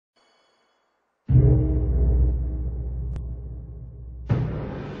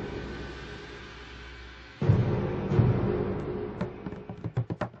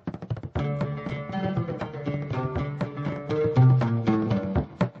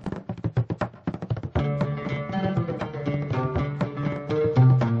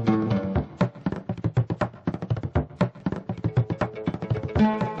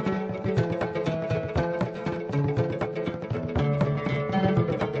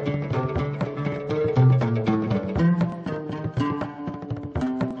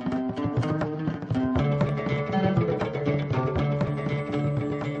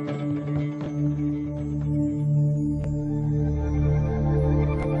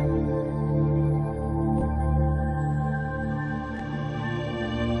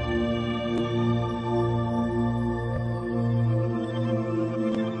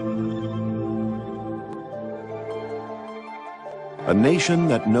A nation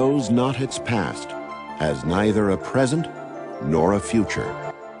that knows not its past has neither a present nor a future.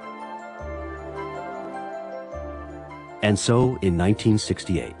 And so, in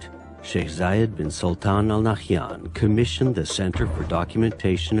 1968, Sheikh Zayed bin Sultan Al Nahyan commissioned the Center for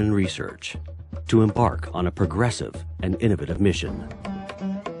Documentation and Research to embark on a progressive and innovative mission.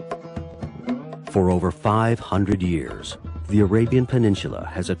 For over 500 years, the Arabian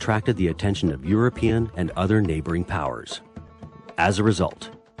Peninsula has attracted the attention of European and other neighboring powers. As a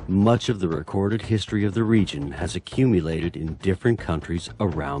result, much of the recorded history of the region has accumulated in different countries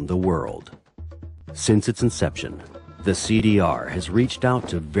around the world. Since its inception, the CDR has reached out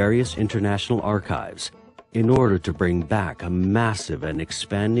to various international archives in order to bring back a massive and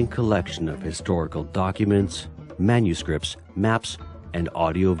expanding collection of historical documents, manuscripts, maps, and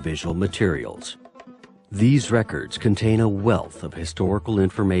audio-visual materials. These records contain a wealth of historical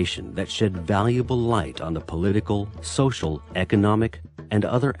information that shed valuable light on the political, social, economic, and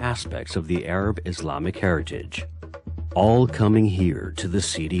other aspects of the Arab Islamic heritage, all coming here to the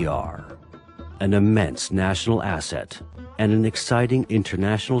CDR, an immense national asset and an exciting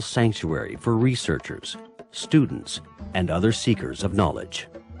international sanctuary for researchers, students, and other seekers of knowledge.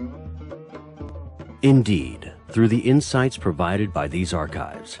 Indeed, through the insights provided by these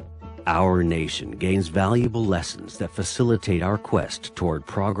archives, our nation gains valuable lessons that facilitate our quest toward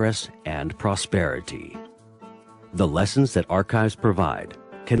progress and prosperity. The lessons that archives provide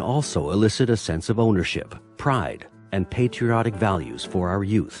can also elicit a sense of ownership, pride, and patriotic values for our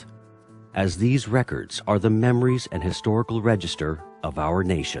youth, as these records are the memories and historical register of our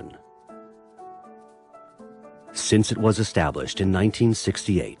nation. Since it was established in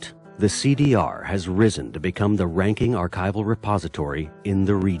 1968, the CDR has risen to become the ranking archival repository in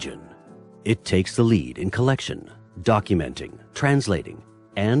the region. It takes the lead in collection, documenting, translating,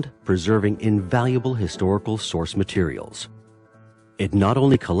 and preserving invaluable historical source materials. It not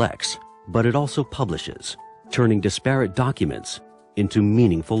only collects, but it also publishes, turning disparate documents into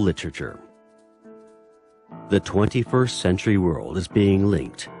meaningful literature. The 21st century world is being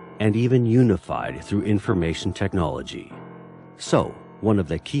linked and even unified through information technology. So, one of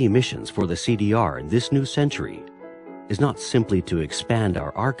the key missions for the CDR in this new century is not simply to expand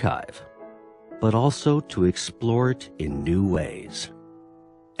our archive, but also to explore it in new ways.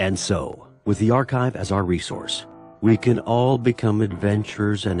 And so, with the archive as our resource, we can all become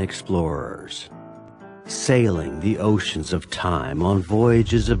adventurers and explorers, sailing the oceans of time on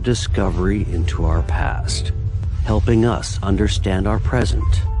voyages of discovery into our past, helping us understand our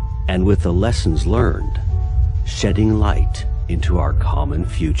present, and with the lessons learned, shedding light into our common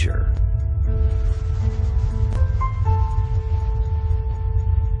future.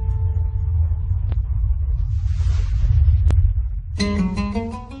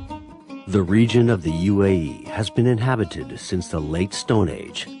 The region of the UAE has been inhabited since the late Stone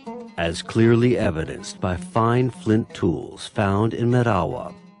Age, as clearly evidenced by fine flint tools found in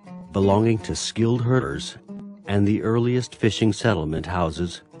Merawa, belonging to skilled herders, and the earliest fishing settlement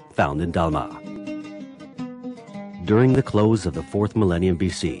houses found in Dalma. During the close of the 4th millennium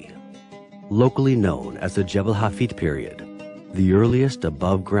BC, locally known as the Jebel Hafid period, the earliest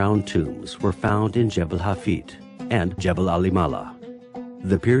above-ground tombs were found in Jebel Hafid and Jebel Alimala.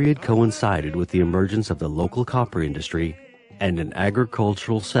 The period coincided with the emergence of the local copper industry and an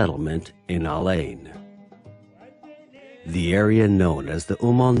agricultural settlement in Al Ain. The area known as the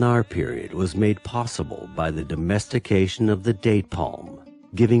Al-Nar period was made possible by the domestication of the date palm,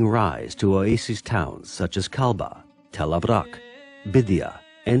 giving rise to oasis towns such as Kalba, Tel Abrak, Bidya,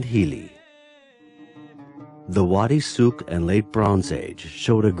 and Hili. The Wadi Souk and Late Bronze Age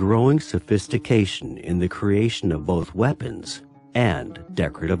showed a growing sophistication in the creation of both weapons and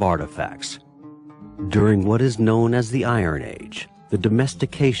decorative artifacts. During what is known as the Iron Age, the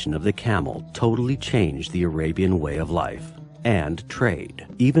domestication of the camel totally changed the Arabian way of life and trade.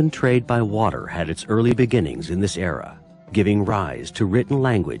 Even trade by water had its early beginnings in this era, giving rise to written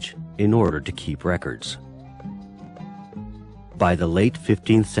language in order to keep records. By the late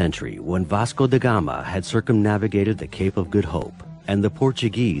 15th century, when Vasco da Gama had circumnavigated the Cape of Good Hope and the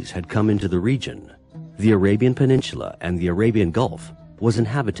Portuguese had come into the region, the Arabian Peninsula and the Arabian Gulf was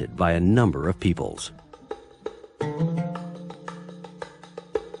inhabited by a number of peoples.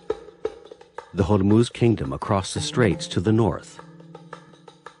 The Hormuz Kingdom across the straits to the north,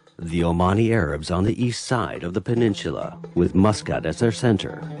 the Omani Arabs on the east side of the peninsula with Muscat as their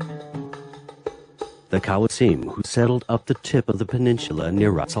center, the Qawasim who settled up the tip of the peninsula near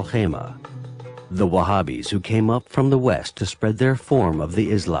Ras Al Khaimah, the Wahhabis who came up from the west to spread their form of the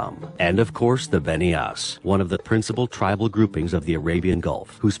Islam, and of course the Bani As, one of the principal tribal groupings of the Arabian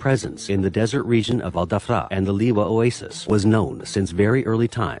Gulf, whose presence in the desert region of Al Dhafra and the Liwa Oasis was known since very early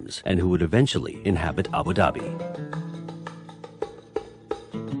times, and who would eventually inhabit Abu Dhabi.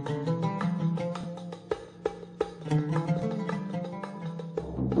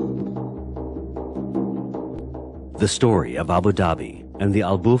 The story of Abu Dhabi and the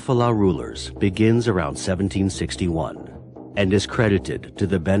Al Bufala rulers begins around 1761 and is credited to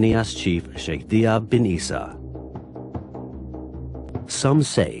the Bani As chief Sheikh Diab bin Isa. Some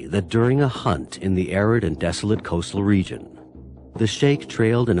say that during a hunt in the arid and desolate coastal region, the sheikh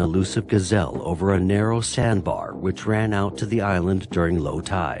trailed an elusive gazelle over a narrow sandbar which ran out to the island during low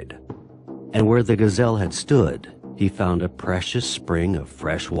tide. And where the gazelle had stood, he found a precious spring of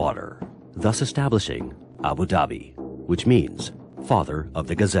fresh water, thus establishing Abu Dhabi, which means father of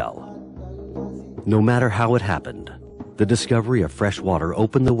the gazelle. No matter how it happened, the discovery of fresh water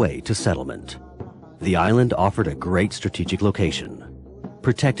opened the way to settlement. The island offered a great strategic location,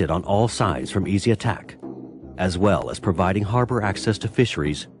 protected on all sides from easy attack, as well as providing harbor access to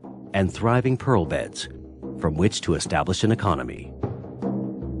fisheries and thriving pearl beds from which to establish an economy.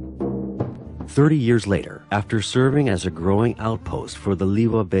 30 years later, after serving as a growing outpost for the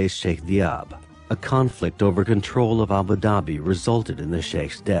Liwa-based Sheikh Diab, a conflict over control of Abu Dhabi resulted in the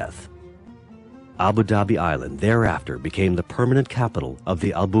Sheikh's death. Abu Dhabi Island thereafter became the permanent capital of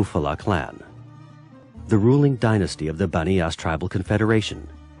the Al Bufala clan, the ruling dynasty of the Bani As tribal confederation,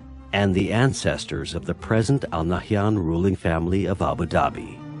 and the ancestors of the present Al Nahyan ruling family of Abu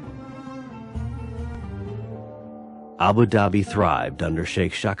Dhabi. Abu Dhabi thrived under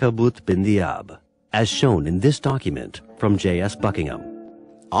Sheikh Shakabut bin Diab, as shown in this document from J.S. Buckingham.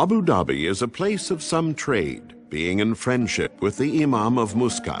 Abu Dhabi is a place of some trade, being in friendship with the Imam of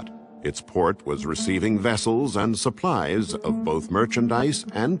Muscat. Its port was receiving vessels and supplies of both merchandise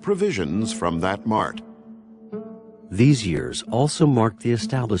and provisions from that mart. These years also marked the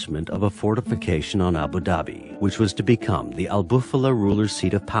establishment of a fortification on Abu Dhabi, which was to become the Al Bufala ruler's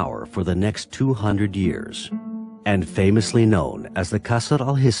seat of power for the next 200 years, and famously known as the Qasr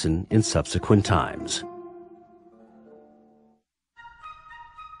al-Hisn in subsequent times.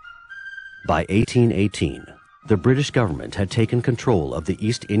 By 1818, the British government had taken control of the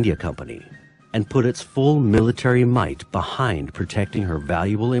East India Company and put its full military might behind protecting her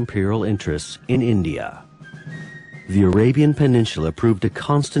valuable imperial interests in India. The Arabian Peninsula proved a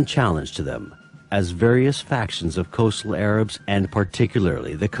constant challenge to them, as various factions of coastal Arabs, and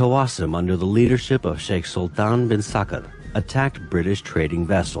particularly the Qawasim under the leadership of Sheikh Sultan bin Sakr, attacked British trading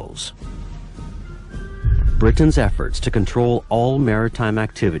vessels. Britain's efforts to control all maritime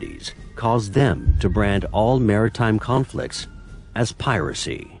activities caused them to brand all maritime conflicts as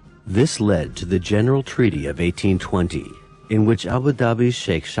piracy. This led to the General Treaty of 1820, in which Abu Dhabi's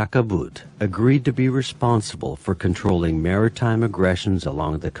Sheikh Shakabut agreed to be responsible for controlling maritime aggressions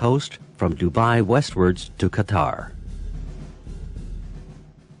along the coast from Dubai westwards to Qatar.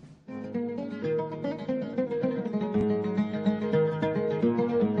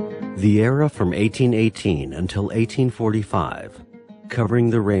 The era from 1818 until 1845, covering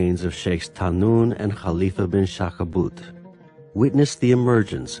the reigns of Sheikhs Tahnoon and Khalifa bin Shakabut, witnessed the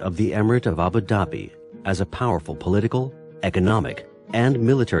emergence of the Emirate of Abu Dhabi as a powerful political, economic, and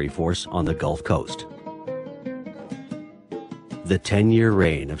military force on the Gulf Coast. The 10-year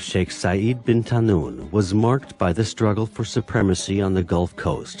reign of Sheikh Saeed bin Tahnoon was marked by the struggle for supremacy on the Gulf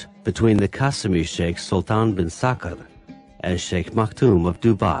Coast between the Qasimi Sheikh Sultan bin Sakr and Sheikh Maktoum of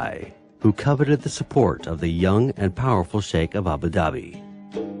Dubai, who coveted the support of the young and powerful Sheikh of Abu Dhabi.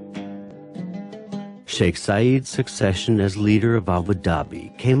 Sheikh Saeed's succession as leader of Abu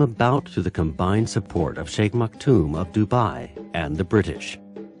Dhabi came about through the combined support of Sheikh Maktoum of Dubai and the British.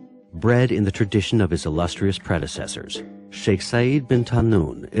 Bred in the tradition of his illustrious predecessors, Sheikh Saeed bin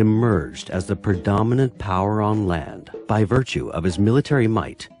Tahnoon emerged as the predominant power on land by virtue of his military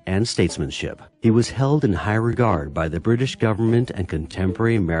might and statesmanship. He was held in high regard by the British government and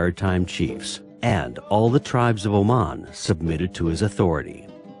contemporary maritime chiefs, and all the tribes of Oman submitted to his authority.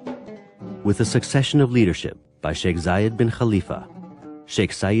 With a succession of leadership by Sheikh Zayed bin Khalifa,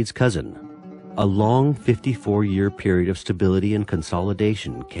 Sheikh Saeed's cousin, a long 54-year period of stability and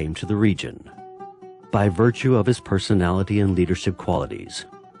consolidation came to the region. By virtue of his personality and leadership qualities,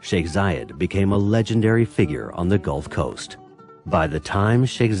 Sheikh Zayed became a legendary figure on the Gulf Coast. By the time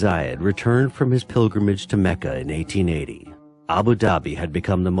Sheikh Zayed returned from his pilgrimage to Mecca in 1880, Abu Dhabi had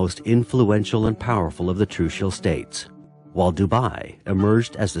become the most influential and powerful of the Trucial states, while Dubai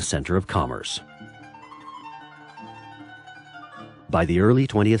emerged as the center of commerce. By the early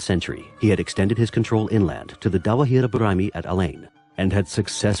 20th century, he had extended his control inland to the Dawahir Burami at Alain and had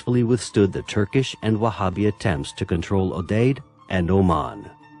successfully withstood the Turkish and Wahhabi attempts to control Odeid and Oman.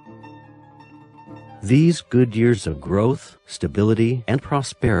 These good years of growth, stability, and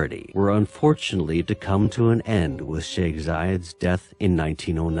prosperity were unfortunately to come to an end with Sheikh Zayed's death in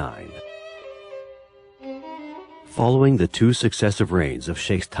 1909. Following the two successive reigns of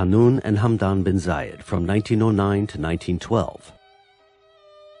Sheikhs Tahnoun and Hamdan bin Zayed from 1909 to 1912,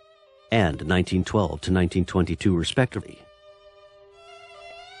 and 1912 to 1922 respectively,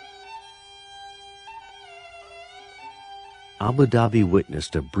 Abu Dhabi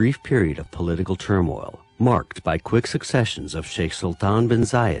witnessed a brief period of political turmoil, marked by quick successions of Sheikh Sultan bin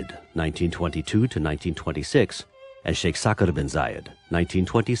Zayed, 1922 to 1926, and Sheikh Sakr bin Zayed,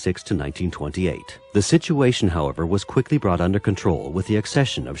 1926 to 1928. The situation, however, was quickly brought under control with the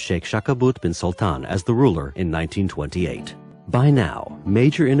accession of Sheikh Shakabut bin Sultan as the ruler in 1928. By now,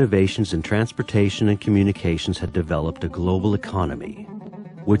 major innovations in transportation and communications had developed a global economy,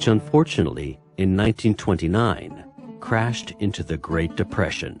 which unfortunately, in 1929, crashed into the Great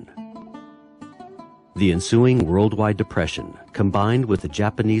Depression. The ensuing worldwide depression, combined with the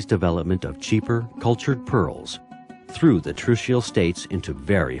Japanese development of cheaper, cultured pearls, threw the Trucial states into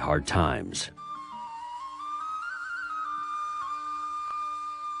very hard times.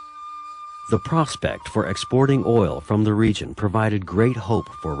 The prospect for exporting oil from the region provided great hope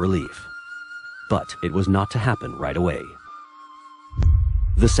for relief. But it was not to happen right away.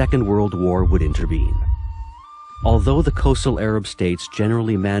 The Second World War would intervene. Although the coastal Arab states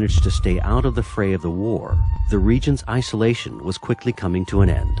generally managed to stay out of the fray of the war, the region's isolation was quickly coming to an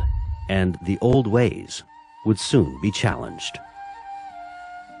end, and the old ways would soon be challenged.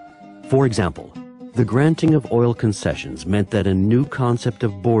 For example, the granting of oil concessions meant that a new concept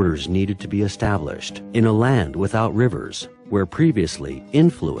of borders needed to be established in a land without rivers, where previously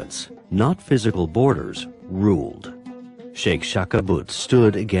influence, not physical borders, ruled. Sheikh Shakabut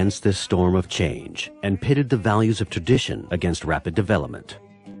stood against this storm of change and pitted the values of tradition against rapid development.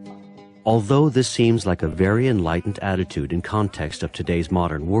 Although this seems like a very enlightened attitude in context of today's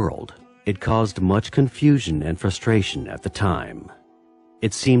modern world, it caused much confusion and frustration at the time.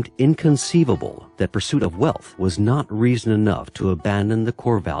 It seemed inconceivable that pursuit of wealth was not reason enough to abandon the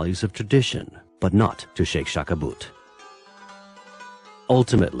core values of tradition, but not to Sheikh Shakabut.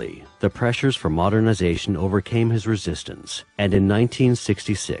 Ultimately, the pressures for modernization overcame his resistance, and in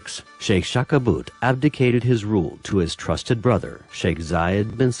 1966, Sheikh Shakabut abdicated his rule to his trusted brother, Sheikh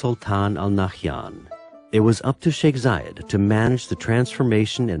Zayed bin Sultan Al Nahyan. It was up to Sheikh Zayed to manage the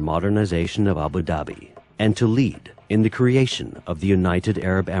transformation and modernization of Abu Dhabi, and to lead in the creation of the United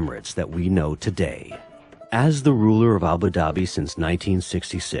Arab Emirates that we know today. As the ruler of Abu Dhabi since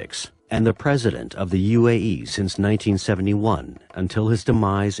 1966, and the president of the UAE since 1971 until his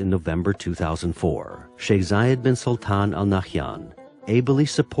demise in November 2004, Sheikh Zayed bin Sultan Al Nahyan, ably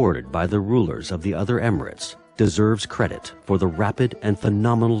supported by the rulers of the other emirates, deserves credit for the rapid and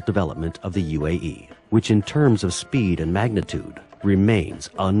phenomenal development of the UAE, which in terms of speed and magnitude remains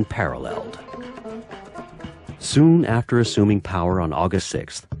unparalleled. Soon after assuming power on August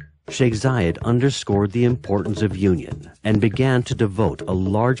 6th, Sheikh Zayed underscored the importance of union and began to devote a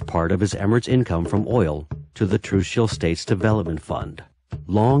large part of his emirate's income from oil to the Trucial States Development Fund,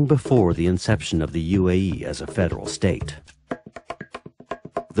 long before the inception of the UAE as a federal state.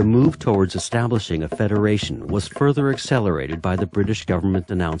 The move towards establishing a federation was further accelerated by the British government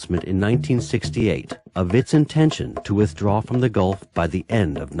announcement in 1968 of its intention to withdraw from the Gulf by the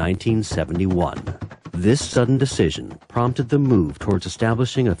end of 1971. This sudden decision prompted the move towards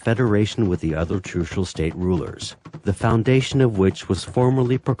establishing a federation with the other Trucial state rulers, the foundation of which was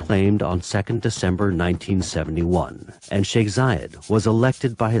formally proclaimed on 2 December 1971, and Sheikh Zayed was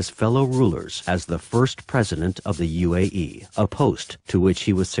elected by his fellow rulers as the first president of the UAE, a post to which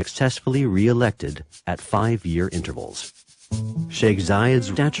he was successfully re-elected at 5-year intervals. Sheikh Zayed's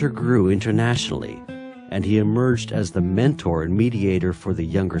stature grew internationally, and he emerged as the mentor and mediator for the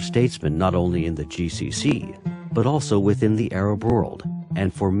younger statesmen not only in the GCC, but also within the Arab world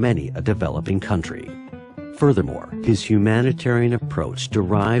and for many a developing country. Furthermore, his humanitarian approach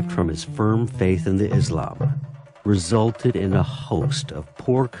derived from his firm faith in the Islam resulted in a host of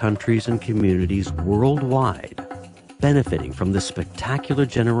poor countries and communities worldwide benefiting from the spectacular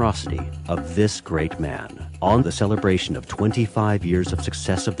generosity of this great man. On the celebration of 25 years of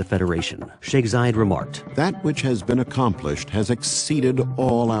success of the Federation, Sheikh Zayed remarked, "That which has been accomplished has exceeded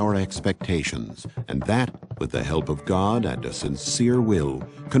all our expectations, and that, with the help of God and a sincere will,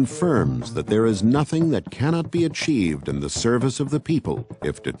 confirms that there is nothing that cannot be achieved in the service of the people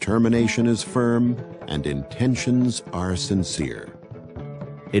if determination is firm and intentions are sincere."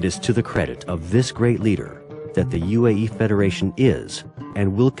 It is to the credit of this great leader that the UAE Federation is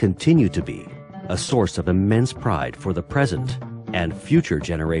and will continue to be a source of immense pride for the present and future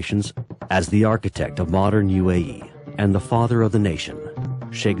generations. As the architect of modern UAE and the father of the nation,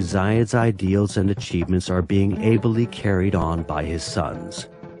 Sheikh Zayed's ideals and achievements are being ably carried on by his sons,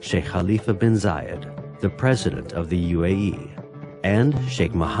 Sheikh Khalifa bin Zayed, the president of the UAE, and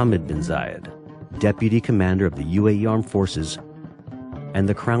Sheikh Mohammed bin Zayed, deputy commander of the UAE Armed Forces and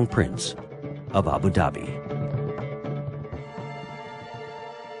the Crown Prince of Abu Dhabi.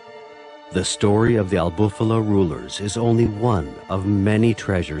 The story of the Al Bufala rulers is only one of many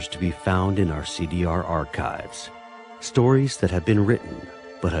treasures to be found in our CDR archives. Stories that have been written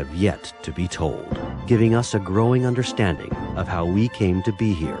but have yet to be told, giving us a growing understanding of how we came to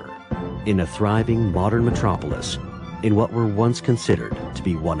be here, in a thriving modern metropolis, in what were once considered to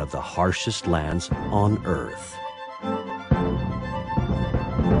be one of the harshest lands on earth.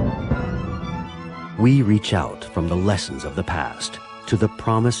 We reach out from the lessons of the past to the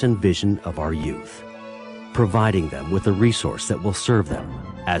promise and vision of our youth, providing them with a resource that will serve them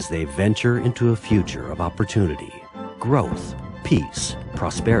as they venture into a future of opportunity, growth, peace,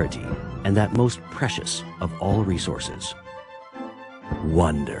 prosperity, and that most precious of all resources,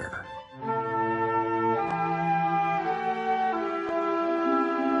 wonder.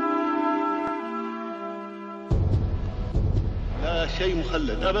 لا شيء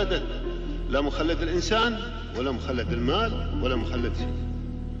مخلد أبدا، لا مخلد الإنسان ولا مخلد المال ولا مخلد شيء.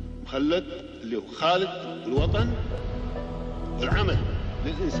 مخلد اللي هو خالد الوطن والعمل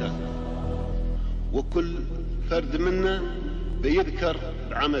للإنسان، وكل فرد منا بيذكر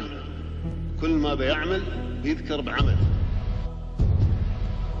بعمله، كل ما بيعمل بيذكر بعمله.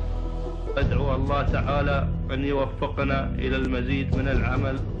 أدعو الله تعالى أن يوفقنا إلى المزيد من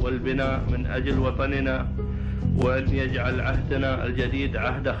العمل والبناء من أجل وطننا، وأن يجعل عهدنا الجديد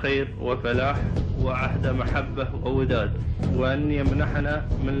عهد خير وفلاح وعهد محبة ووداد، وأن يمنحنا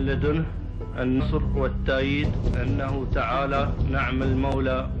من لدنه النصر والتأييد، أنه تعالى نعم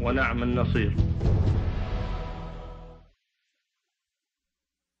المولى ونعم النصير.